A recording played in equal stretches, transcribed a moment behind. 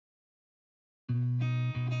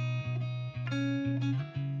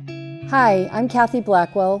Hi, I'm Kathy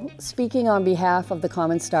Blackwell, speaking on behalf of the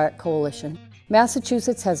Common Start Coalition.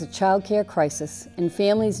 Massachusetts has a child care crisis, and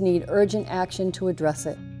families need urgent action to address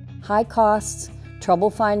it. High costs, trouble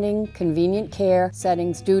finding convenient care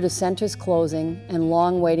settings due to centers closing, and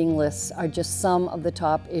long waiting lists are just some of the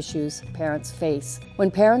top issues parents face.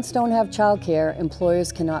 When parents don't have child care,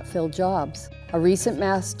 employers cannot fill jobs. A recent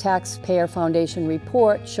Mass Taxpayer Foundation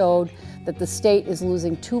report showed that the state is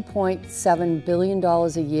losing $2.7 billion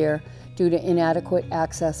a year due to inadequate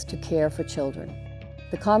access to care for children.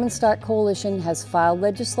 The Common Start Coalition has filed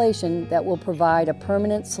legislation that will provide a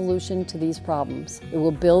permanent solution to these problems. It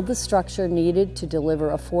will build the structure needed to deliver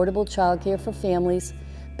affordable childcare for families,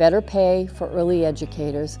 better pay for early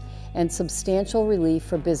educators, and substantial relief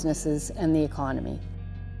for businesses and the economy.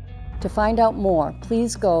 To find out more,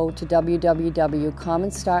 please go to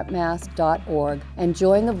www.commonstartmass.org and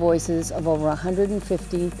join the voices of over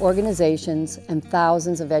 150 organizations and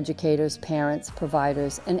thousands of educators, parents,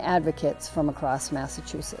 providers, and advocates from across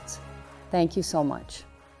Massachusetts. Thank you so much.